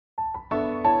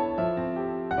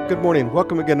Good morning.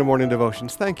 Welcome again to Morning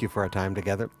Devotions. Thank you for our time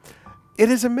together. It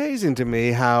is amazing to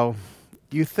me how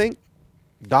you think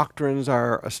doctrines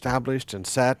are established and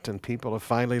set and people have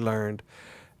finally learned,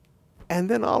 and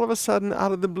then all of a sudden,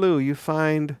 out of the blue, you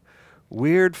find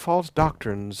weird false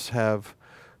doctrines have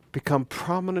become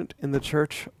prominent in the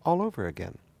church all over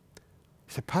again.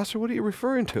 You say, Pastor, what are you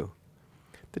referring to?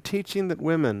 The teaching that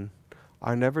women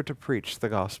are never to preach the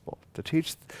gospel. To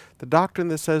teach the doctrine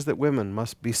that says that women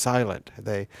must be silent.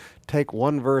 They take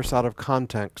one verse out of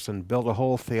context and build a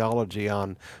whole theology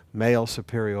on male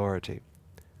superiority.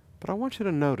 But I want you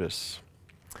to notice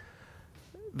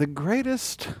the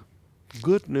greatest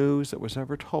good news that was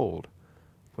ever told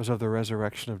was of the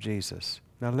resurrection of Jesus.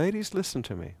 Now, ladies, listen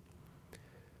to me.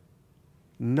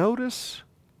 Notice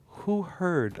who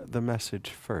heard the message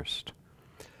first.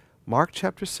 Mark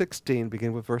chapter 16,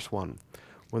 beginning with verse 1.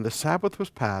 When the Sabbath was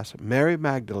past, Mary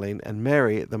Magdalene and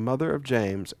Mary, the mother of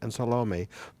James, and Salome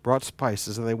brought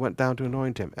spices, and they went down to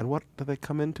anoint him. And what do they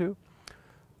come into?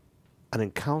 An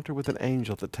encounter with an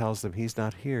angel that tells them he's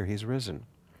not here, he's risen.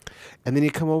 And then you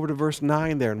come over to verse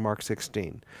 9 there in Mark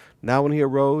 16. Now when he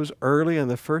arose early on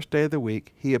the first day of the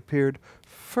week, he appeared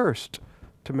first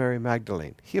to Mary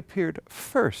Magdalene. He appeared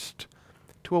first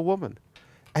to a woman.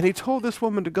 And he told this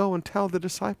woman to go and tell the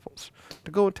disciples,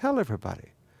 to go and tell everybody.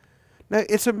 Now,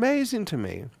 it's amazing to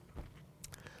me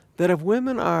that if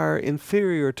women are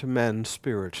inferior to men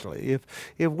spiritually,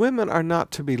 if women are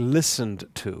not to be listened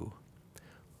to,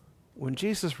 when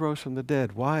Jesus rose from the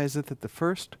dead, why is it that the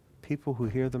first people who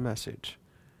hear the message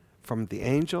from the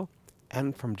angel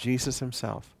and from Jesus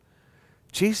himself,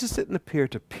 Jesus didn't appear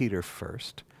to Peter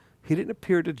first. He didn't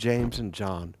appear to James and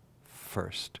John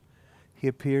first. He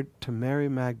appeared to Mary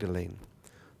Magdalene,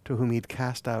 to whom he'd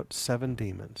cast out 7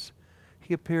 demons.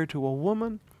 He appeared to a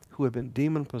woman who had been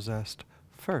demon-possessed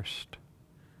first.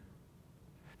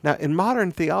 Now, in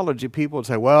modern theology, people would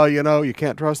say, well, you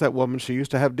can't trust that woman. She used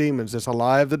to have demons. It's a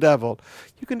lie of the devil.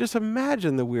 You can just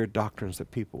imagine the weird doctrines that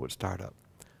people would start up.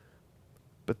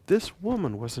 But this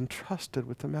woman was entrusted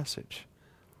with the message.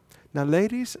 Now,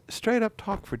 ladies, straight up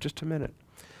talk for just a minute.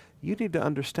 You need to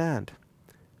understand,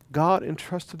 God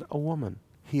entrusted a woman.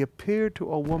 He appeared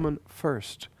to a woman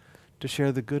first to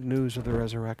share the good news of the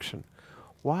resurrection.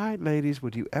 Why, ladies,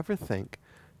 would you ever think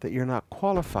that you're not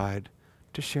qualified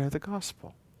to share the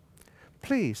gospel?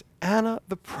 Please, Anna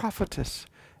the prophetess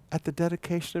at the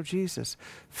dedication of Jesus,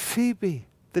 Phoebe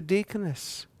the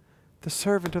deaconess, the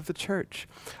servant of the church.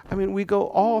 I mean, we go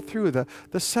all through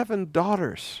the 7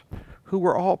 daughters who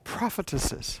were all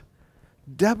prophetesses.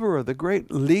 Deborah, the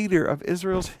great leader of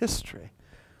Israel's history.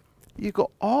 You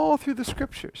go all through the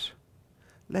scriptures.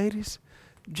 Ladies,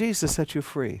 Jesus set you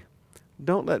free.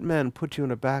 Don't let men put you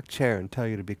in a back chair and tell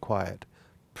you to be quiet.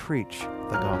 Preach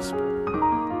the gospel.